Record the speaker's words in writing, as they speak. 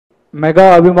Mega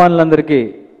అభిమానులందరికీ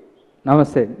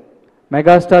నమస్తే.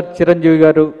 Megastar Chiranjeevi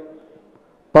గారు,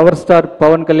 పవర్ స్టార్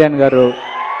పవన్ కళ్యాణ్ గారు,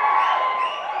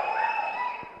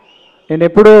 నేను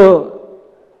ఎప్పుడూ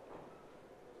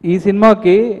ఈ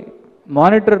సినిమాకి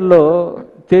మానిటర్లో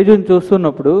తేజుని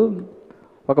చూస్తున్నప్పుడు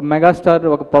ఒక మెగాస్టార్,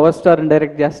 ఒక పవర్ స్టార్ని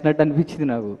డైరెక్ట్ చేస్తున్నట్టు అనిపించింది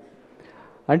నాకు.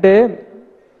 అంటే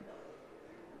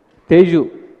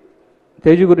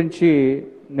తేజు గురించి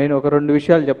నేను ఒక 2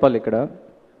 విషయాలు చెప్పాలి ఇక్కడ.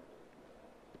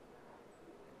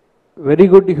 Very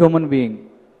good human being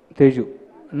Teju.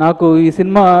 నాకు ఈ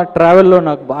సినిమా ట్రావెల్లో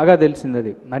నాకు బాగా తెలిసింది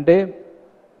అది. అంటే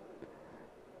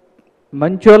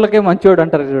మంచోళ్ళకే మంచోడు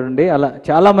అంటారు చూడండి, అలా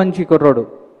చాలా మంచి కుర్రోడు.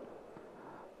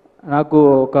 నాకు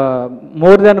ఒక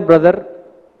more than brother.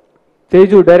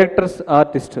 Teju directors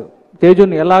artist.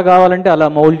 తేజుని ఎలా కావాలంటే అలా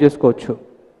మౌల్డ్ చేసుకోవచ్చు.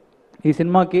 ఈ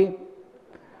సినిమాకి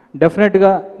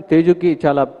డెఫినెట్గా తేజుకి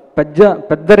చాలా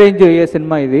పెద్ద రేంజ్ అయ్యే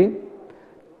సినిమా ఇది.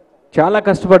 చాలా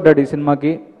కష్టపడ్డాడు ఈ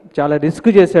సినిమాకి, చాలా రిస్క్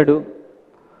చేశాడు.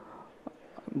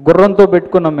 గుర్రంతో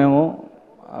పెట్టుకున్నాం మేము.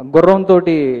 గుర్రంతో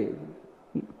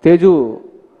తేజు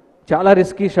చాలా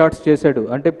రిస్కీ షాట్స్ చేశాడు.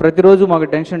 అంటే ప్రతిరోజు మాకు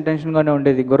టెన్షన్గానే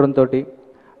ఉండేది గుర్రంతో.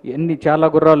 చాలా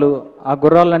గుర్రాలు, ఆ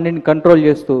గుర్రాలన్నింటిని కంట్రోల్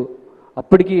చేస్తూ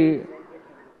అప్పటికి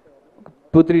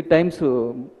 2-3 టైమ్స్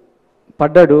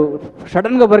పడ్డాడు.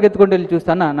 సడన్గా పరిగెత్తుకుంటూ వెళ్ళి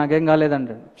చూస్తానా నాకేం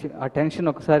కాలేదంటాడు. ఆ టెన్షన్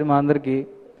ఒకసారి మా అందరికీ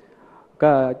ఒక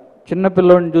చిన్న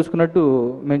పిల్లోడిని చూసుకున్నట్టు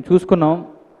మేము చూసుకున్నాం.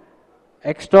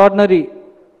 ఎక్స్ట్రాడినరీ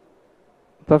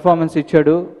పెర్ఫార్మెన్స్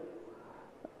ఇచ్చాడు.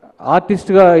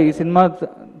 ఆర్టిస్ట్గా ఈ సినిమా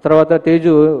తర్వాత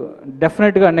తేజు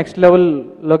డెఫినెట్గా నెక్స్ట్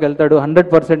లెవెల్లోకి వెళ్తాడు.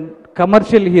 100%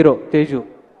 కమర్షియల్ హీరో తేజు.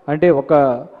 అంటే ఒక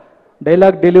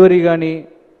డైలాగ్ డెలివరీ కానీ,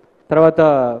 తర్వాత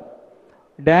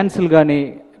డ్యాన్సులు కానీ,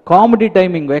 కామెడీ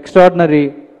టైమింగ్ ఎక్స్ట్రాడినరీ.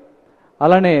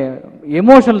 అలానే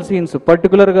ఎమోషనల్ సీన్స్,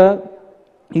 పర్టికులర్గా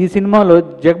ఈ సినిమాలో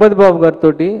జగపతి బాబు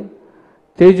గారితో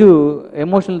తేజు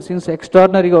ఎమోషనల్ సీన్స్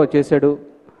ఎక్స్ట్రాడినరీగా చేశాడు.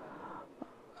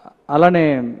 అలానే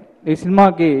ఈ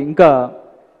సినిమాకి ఇంకా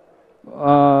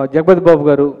జగపతి బాబు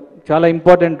గారు చాలా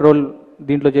ఇంపార్టెంట్ రోల్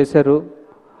దీంట్లో చేశారు.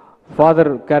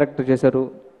 ఫాదర్ క్యారెక్టర్ చేశారు.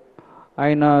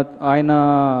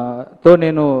 ఆయనతో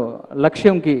నేను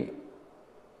లక్ష్యంకి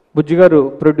బుజ్జి గారు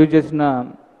ప్రొడ్యూస్ చేసిన,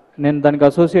 నేను దానికి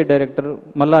అసోసియేట్ డైరెక్టర్.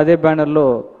 మళ్ళీ అదే బ్యానర్లో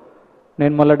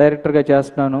నేను మళ్ళీ డైరెక్టర్గా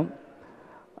చేస్తున్నాను.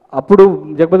 అప్పుడు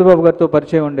జగపతి బాబు గారితో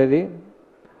పరిచయం ఉండేది.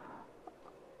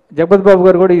 జగపతి బాబు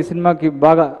గారు కూడా ఈ సినిమాకి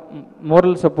బాగా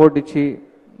మోరల్ సపోర్ట్ ఇచ్చి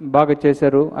బాగా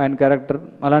చేశారు ఆయన క్యారెక్టర్.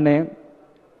 అలానే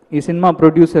ఈ సినిమా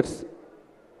ప్రొడ్యూసర్స్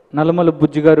నల్లమల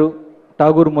బుజ్జి గారు,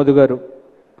 ఠాగూర్ మధు గారు.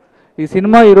 ఈ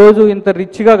సినిమా ఈరోజు ఇంత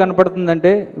రిచ్గా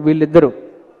కనపడుతుందంటే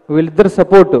వీళ్ళిద్దరు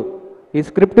సపోర్టు. ఈ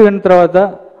స్క్రిప్ట్ విన్న తర్వాత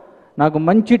నాకు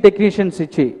మంచి టెక్నీషియన్స్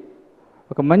ఇచ్చి,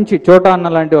 ఒక మంచి చోటా అన్న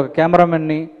లాంటి ఒక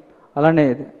కెమెరామెన్ని, అలానే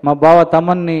మా బావ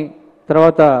తమన్ని,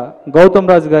 తర్వాత గౌతమ్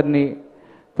రాజు గారిని,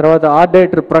 తర్వాత ఆర్ట్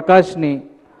డైరెక్టర్ ప్రకాష్ని,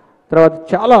 తర్వాత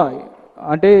చాలా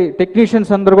అంటే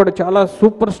టెక్నీషియన్స్ అందరూ కూడా చాలా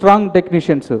సూపర్ స్ట్రాంగ్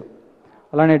టెక్నీషియన్స్.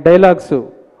 అలానే డైలాగ్స్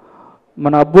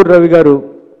మన అబ్బూర్ రవి గారు.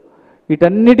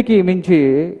 వీటన్నిటికీ మించి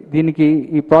దీనికి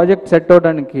ఈ ప్రాజెక్ట్ సెట్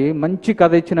అవడానికి మంచి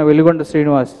కథ ఇచ్చిన వెలుగొండ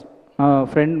శ్రీనివాస్,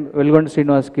 ఫ్రెండ్ వెలుగొండ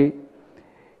శ్రీనివాస్కి,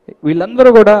 వీళ్ళందరూ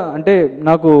కూడా అంటే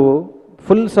నాకు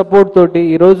ఫుల్ సపోర్ట్ తోటి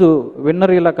ఈరోజు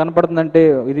విన్నర్ ఇలా కనపడుతుందంటే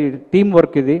ఇది టీం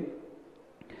వర్క్ ఇది.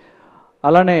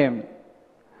 అలానే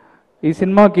ఈ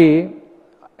సినిమాకి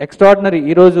ఎక్స్ట్రాడినరీ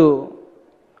ఈరోజు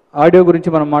ఆడియో గురించి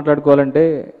మనం మాట్లాడుకోవాలంటే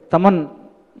తమన్,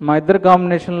 మా ఇద్దరు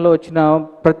కాంబినేషన్లో వచ్చిన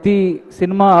ప్రతి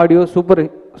సినిమా ఆడియో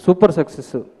సూపర్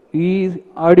సక్సెస్. ఈ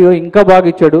ఆడియో ఇంకా బాగా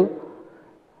ఇచ్చాడు.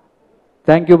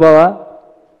 థ్యాంక్ యూ బావా,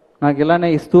 నాకు ఇలానే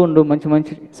ఇస్తూ ఉండు మంచి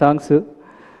మంచి సాంగ్స్.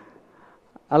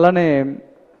 అలానే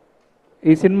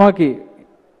ఈ సినిమాకి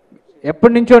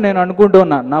ఎప్పటి నుంచో నేను అనుకుంటూ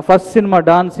ఉన్నా, నా ఫస్ట్ సినిమా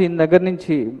డాన్స్ సీన్ దగ్గర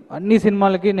నుంచి అన్ని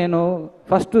సినిమాలకి నేను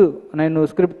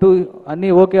స్క్రిప్ట్ అన్నీ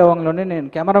ఓకే అవ్వగానే నేను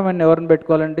కెమెరామెన్ ఎవరిని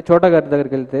పెట్టుకోవాలంటే చోటా గారి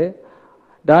దగ్గరికి వెళ్తే,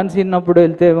 డాన్స్ సీన్ అప్పుడు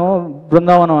వెళ్తే ఏమో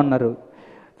బృందావనం అన్నారు,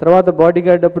 తర్వాత బాడీ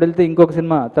గార్డ్ అప్పుడు వెళ్తే ఇంకొక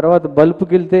సినిమా, తర్వాత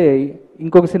బల్పుకి వెళ్తే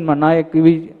ఇంకొక సినిమా నాయక్.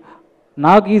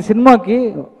 నాకు ఈ సినిమాకి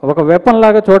ఒక వెపన్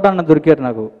లాగా చోటా అన్న దొరికారు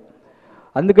నాకు.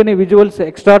 అందుకని విజువల్స్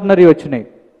ఎక్స్ట్రాడినరీ వచ్చినాయి.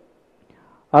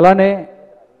 అలానే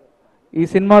ఈ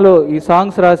సినిమాలో ఈ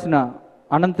సాంగ్స్ రాసిన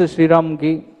అనంత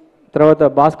శ్రీరామ్కి, తర్వాత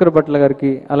భాస్కర్ భట్ల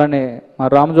గారికి, అలానే మా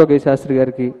రామజోగయ్య శాస్త్రి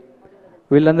గారికి,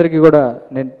 వీళ్ళందరికీ కూడా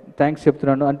నేను థ్యాంక్స్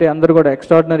చెప్తున్నాను. అంటే అందరూ కూడా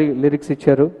ఎక్స్ట్రాడినరీ లిరిక్స్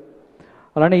ఇచ్చారు.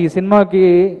 అలానే ఈ సినిమాకి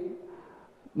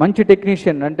మంచి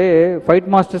టెక్నీషియన్ అంటే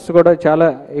ఫైట్ మాస్టర్స్ కూడా చాలా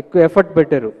ఎక్కువ ఎఫర్ట్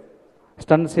పెట్టారు.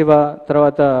 స్టన్ శివ,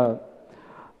 తర్వాత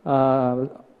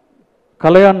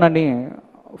కలయాన్ అని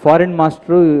ఫారిన్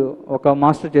మాస్టరు ఒక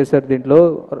మాస్టర్ చేశారు దీంట్లో.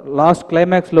 లాస్ట్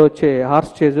క్లైమాక్స్లో వచ్చే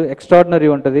హార్స్ చేజ్ ఎక్స్ట్రాడినరీ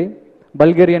ఉంటుంది.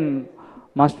 బల్గేరియన్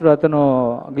మాస్టర్, అతను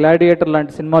గ్లాడియేటర్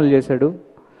లాంటి సినిమాలు చేశాడు.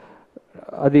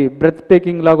 అది బ్రెత్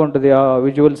టేకింగ్ లాగా ఉంటుంది. ఆ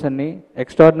విజువల్స్ అన్నీ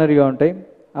ఎక్స్ట్రాడినరీగా ఉంటాయి.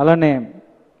 అలానే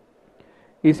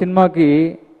ఈ సినిమాకి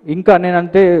ఇంకా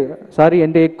నేనంటే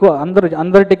ఎక్కువ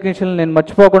అందరు టెక్నీషియన్లు నేను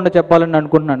మర్చిపోకుండా చెప్పాలని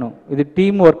అనుకుంటున్నాను. ఇది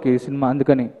టీం వర్క్ ఈ సినిమా.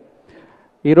 అందుకని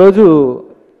ఈరోజు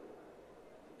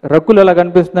రకుల్ అలా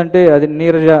కనిపిస్తుందంటే అది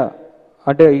నీరజ,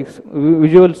 అంటే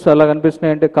విజువల్స్ అలా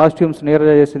కనిపిస్తున్నాయి అంటే కాస్ట్యూమ్స్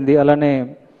నీరజ చేసింది. అలానే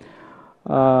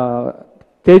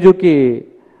తేజుకి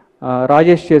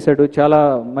రాజేష్ చేశాడు, చాలా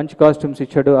మంచి కాస్ట్యూమ్స్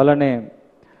ఇచ్చాడు. అలానే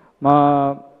మా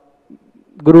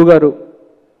గురువుగారు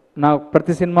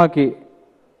ప్రతి సినిమాకి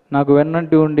నాకు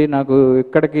వెన్నంటి ఉండి నాకు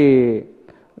ఇక్కడికి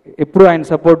ఎప్పుడు ఆయన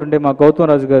సపోర్ట్ ఉండే మా గౌతమ్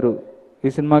రాజు గారు ఈ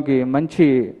సినిమాకి మంచి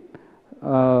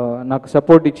నాకు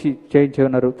సపోర్ట్ ఇచ్చి చేయించి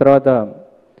ఉన్నారు. తర్వాత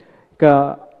ఇక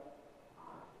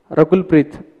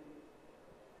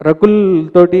రకుల్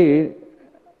తోటి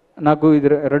నాకు ఇది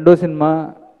రెండో సినిమా.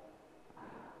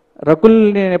 రకుల్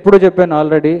నేను ఎప్పుడో చెప్పాను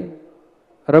ఆల్రెడీ,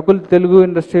 రకుల్ తెలుగు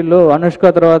ఇండస్ట్రీలో అనుష్క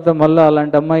తర్వాత మళ్ళీ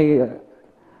అలాంటి అమ్మాయి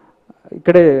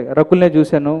ఇక్కడే రకుల్నే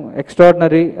చూశాను.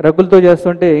 ఎక్స్ట్రాడినరీ. రకుల్తో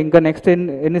చేస్తుంటే ఇంకా నెక్స్ట్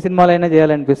ఎన్ని సినిమాలైనా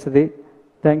చేయాలనిపిస్తుంది.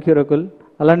 Thank you Rakul.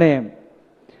 అలానే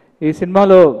ఈ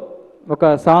సినిమాలో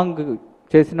ఒక సాంగ్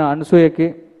చేసిన అనసూయకి,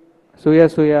 సూయ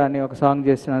సూయ అని ఒక సాంగ్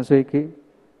చేసిన అనసూయకి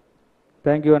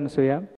థ్యాంక్ యూ అనసూయ.